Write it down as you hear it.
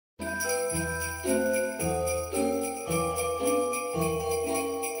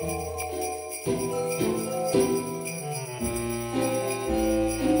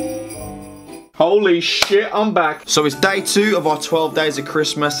Holy shit, I'm back. So it's day 2 of our 12 days of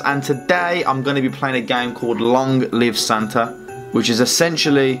Christmas, and today I'm going to be playing a game called Long Live Santa, which is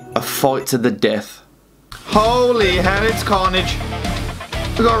essentially a fight to the death. Holy hell, it's carnage.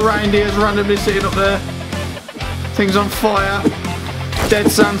 We've got reindeers randomly sitting up there. Things on fire. Dead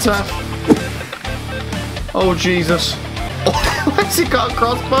Santa. Oh, Jesus. What's he got a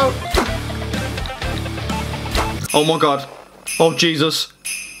crossbow? Oh my god. Oh, Jesus.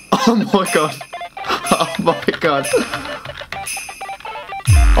 Oh my god. Oh my god.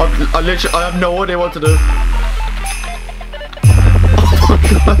 I have no idea what to do. Oh my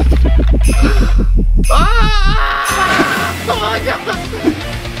god. Ah! Oh my god.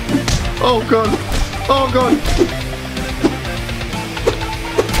 Oh god. Oh god.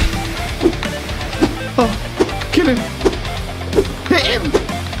 Oh, kill him. Hit him.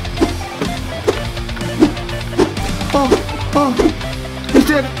 Oh, he's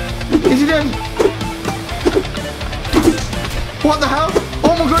dead. Is he dead? What the hell?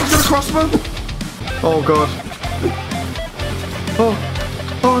 Oh my god, he's got a crossbow. Oh god.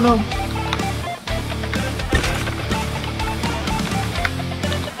 Oh no.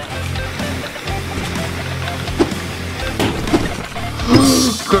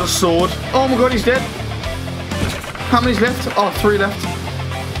 Got a sword. Oh my god, he's dead. How many's left? Oh, 3 left.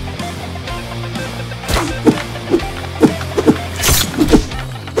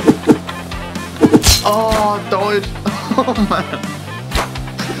 Oh, I died. Oh man.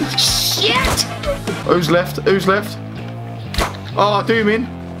 Shit! Who's left? Who's left? Oh, do him in.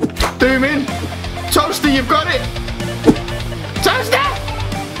 Do him in. Toaster, you've got it. Toaster!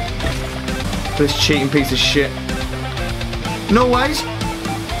 This cheating piece of shit. No ways.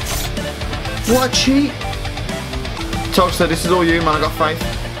 What a cheat. Toaster, this is all you, man. I got faith.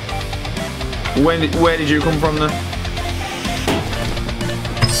 Where did you come from then?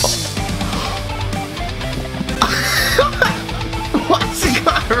 What's he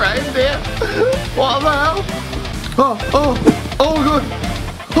got around here? What the hell? Oh god.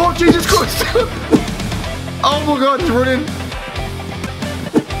 Oh Jesus Christ. Oh my god, he's running.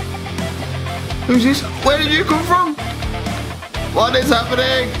 Who's this? Where did you come from? What is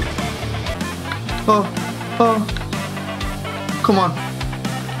happening? Oh. Come on.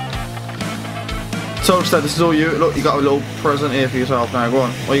 Toaster, this is all you. Look, you got a little present here for yourself now. Go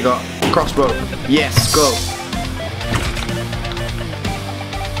on. What you got? Crossbow. Yes, go.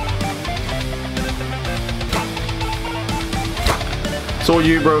 It's all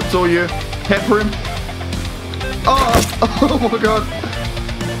you, bro. It's all you. Pepper him. Oh my god.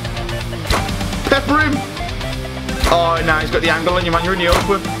 Pepper him. Oh, now he's got the angle on you, man. You're in the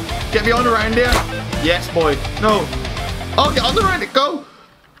open. Get me on around here. Yes, boy. No. Oh, get on the round. Go.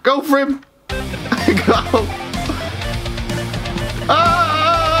 Go for him. Go.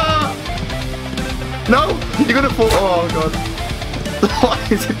 Ah! No. You're going to fall. Oh, God.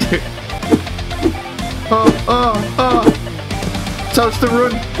 What is it doing? Oh. Toaster,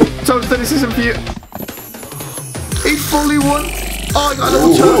 run. Toaster, this isn't for you. He fully won. Oh, I got a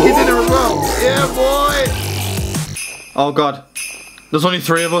little turkey dinner as well. Yeah, boy. Oh, God. There's only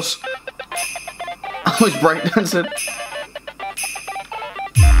 3 of us. I was breakdancing.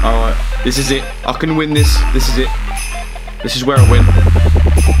 Alright, this is it. I can win this. This is it. This is where I win.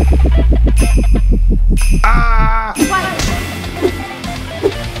 Ah!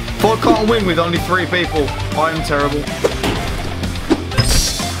 If I can't win with only 3 people, I am terrible.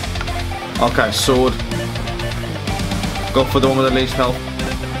 Okay, sword. Go for the one with the least health.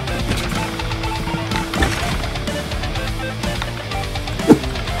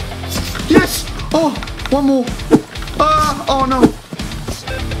 Yes! Oh, one more. Oh no.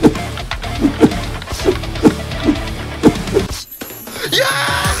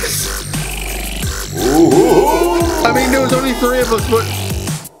 Yes! I mean, there was only 3 of us, but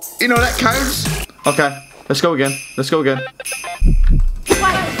you know that counts. Okay, let's go again. Let's go again.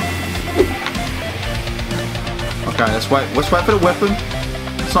 Okay, let's wait. Let's wait for the weapon.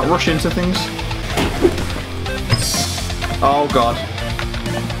 Let's not rush into things. Oh god.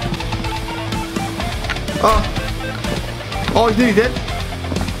 Oh, he's nearly dead.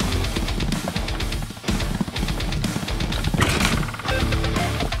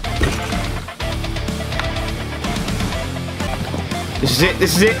 This is it.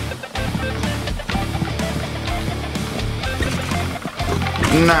 This is it.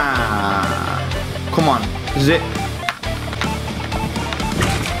 Nah. Come on. This is it.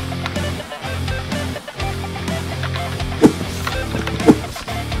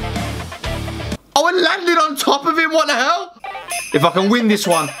 Oh, I landed on top of him. What the hell? If I can win this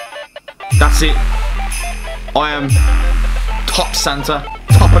one, that's it. I am top Santa.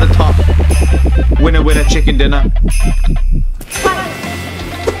 Top of the top. Winner, winner, chicken dinner.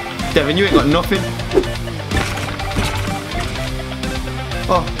 Devin, you ain't got nothing.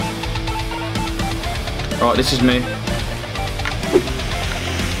 Oh. Alright, this is me.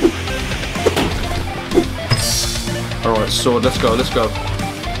 Alright, sword, let's go, let's go.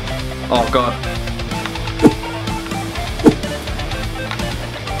 Oh god.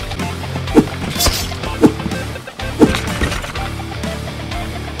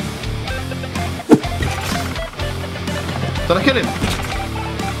 Did I kill him?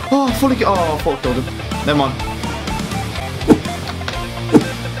 Oh, I fully oh, I thought I killed him. Never mind.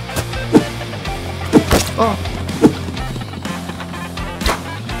 Oh.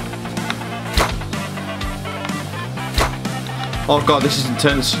 Oh god, this is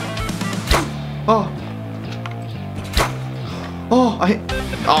intense. Oh. Oh, I hit.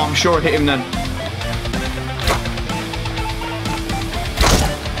 Oh, I'm sure I hit him then.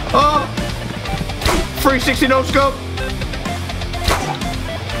 Oh. 360 no scope.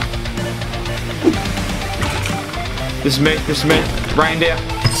 This is me, this is me. Reindeer.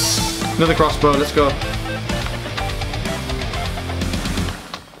 Another crossbow, let's go.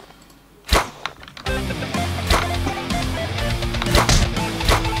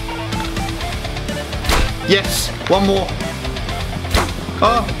 Yes, one more.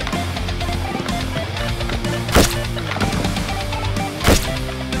 Oh.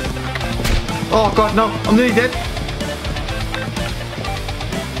 Oh god, no, I'm nearly dead.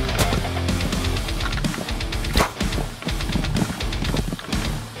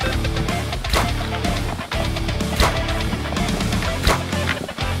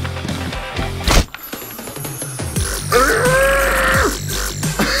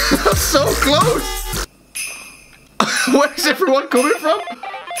 So close! Where's everyone coming from?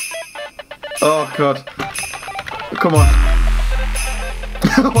 Oh god. Come on.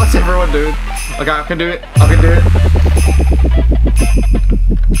 What's everyone doing? Okay, I can do it. I can do it.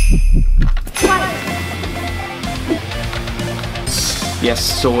 Yes,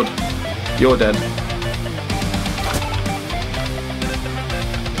 sword. You're dead.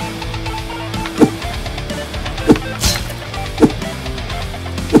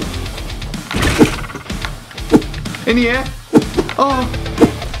 In the air. Oh.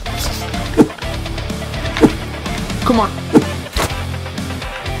 Come on.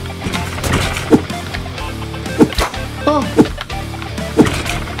 Oh.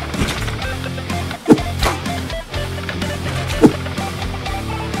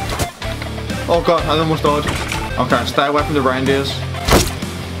 Oh god, I almost died. Okay, stay away from the reindeers.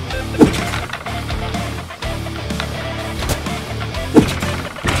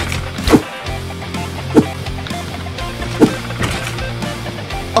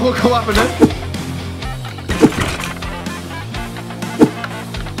 Oh, what happened then?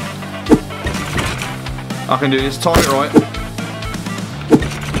 I can do this. Time it right.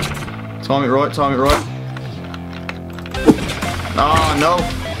 Time it right. Time it right. Ah, no.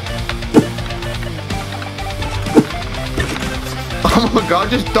 Oh my god,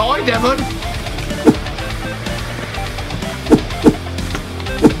 just die, Devon.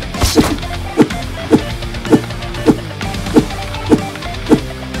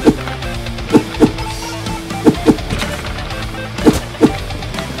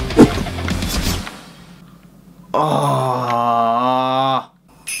 Ah.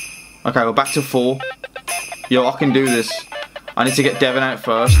 Okay, we're back to 4. Yo, I can do this. I need to get Devon out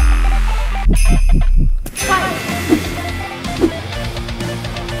first.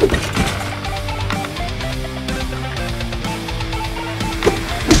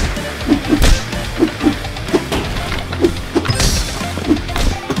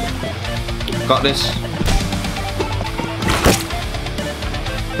 Got this.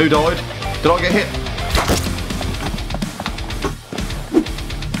 Who died? Did I get hit?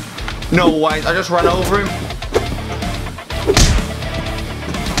 No way, I just ran over him.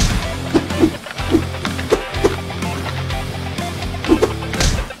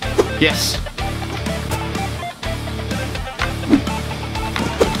 Yes.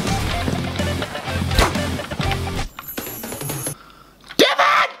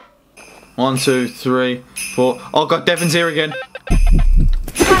 Devon! 1, 2, 3, 4. Oh god, Devon's here again.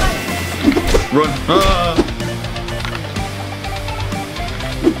 Run. Ah.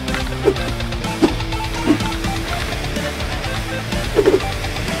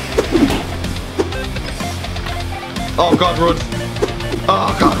 Oh god, run.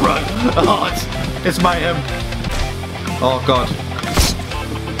 Oh god, run. Oh, it's mayhem. Oh god.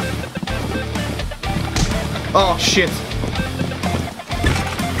 Oh shit.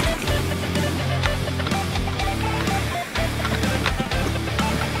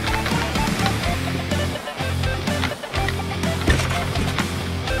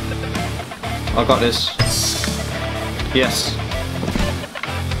 I got this. Yes.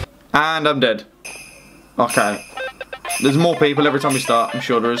 And I'm dead. Okay. There's more people every time we start. I'm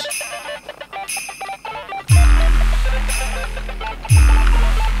sure there is.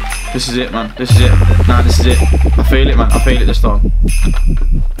 This is it, man. This is it. Nah, this is it. I feel it, man. I feel it this time.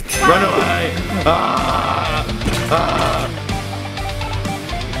 Run away! Ah! Ah!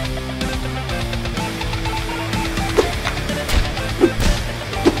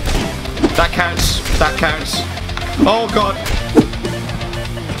 That counts. That counts. Oh, God.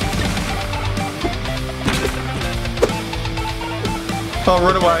 Oh,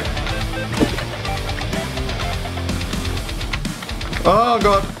 run away. Oh,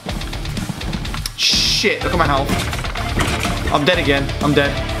 God. Shit, look at my health. I'm dead again. I'm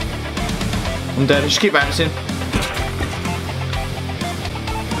dead. I'm dead. Just keep bouncing.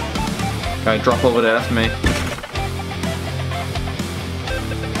 Okay, drop over there. That's me.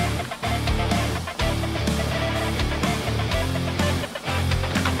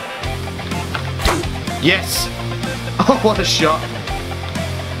 Yes! Oh, what a shot.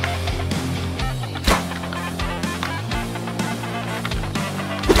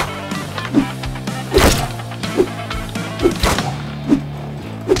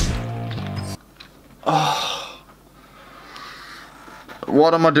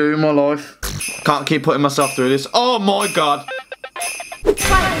 What am I doing in my life? Can't keep putting myself through this. Oh my God. Okay,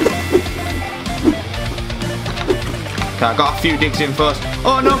 I got a few digs in first.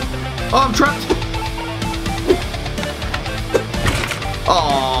 Oh no. Oh, I'm trapped.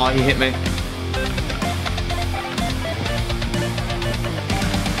 Oh, he hit me.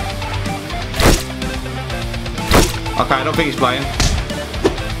 Okay, I don't think he's playing.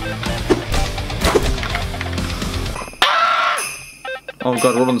 Oh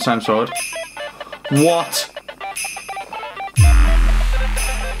God, we're all on the same side. What?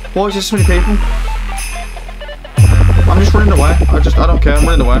 Why is there so many people? I'm just running away. I don't care, I'm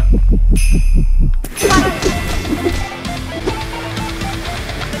running away.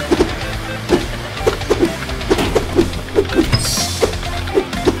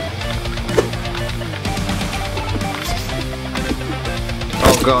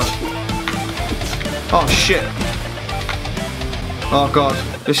 Oh God. Oh shit. Oh God,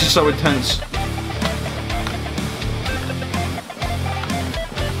 this is so intense.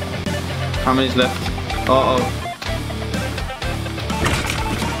 How many's left? Uh oh.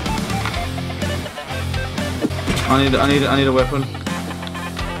 I need a weapon.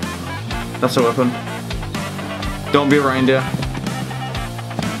 That's a weapon. Don't be a reindeer.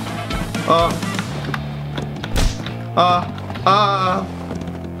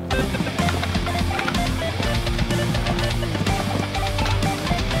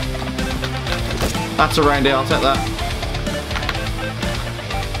 That's a reindeer, I'll take that.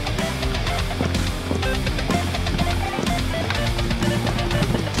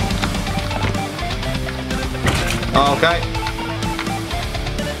 Okay.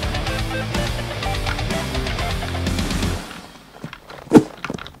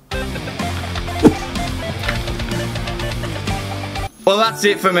 Well, that's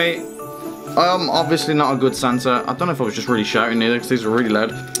it for me. I'm obviously not a good Santa. I don't know if I was just really shouting either because these are really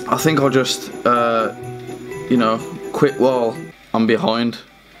loud. I think I'll just, you know, quit while I'm behind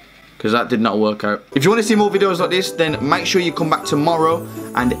because that did not work out. If you want to see more videos like this, then make sure you come back tomorrow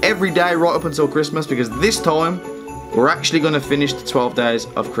and every day right up until Christmas because this time we're actually going to finish the 12 days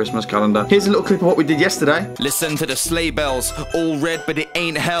of Christmas calendar. Here's a little clip of what we did yesterday. Listen to the sleigh bells, all red but it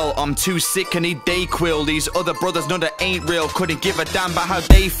ain't hell. I'm too sick and need Dayquil. These other brothers know that ain't real. Couldn't give a damn about how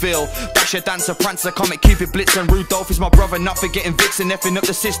they feel. Dasher, Dancer, Prancer, Comet, Cupid, Blitz and Rudolph is my brother. Not forgetting Vixen, effing up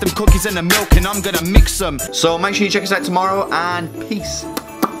the system. Cookies and the milk and I'm gonna mix them. So make sure you check us out tomorrow and peace.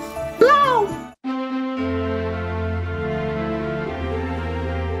 Blow!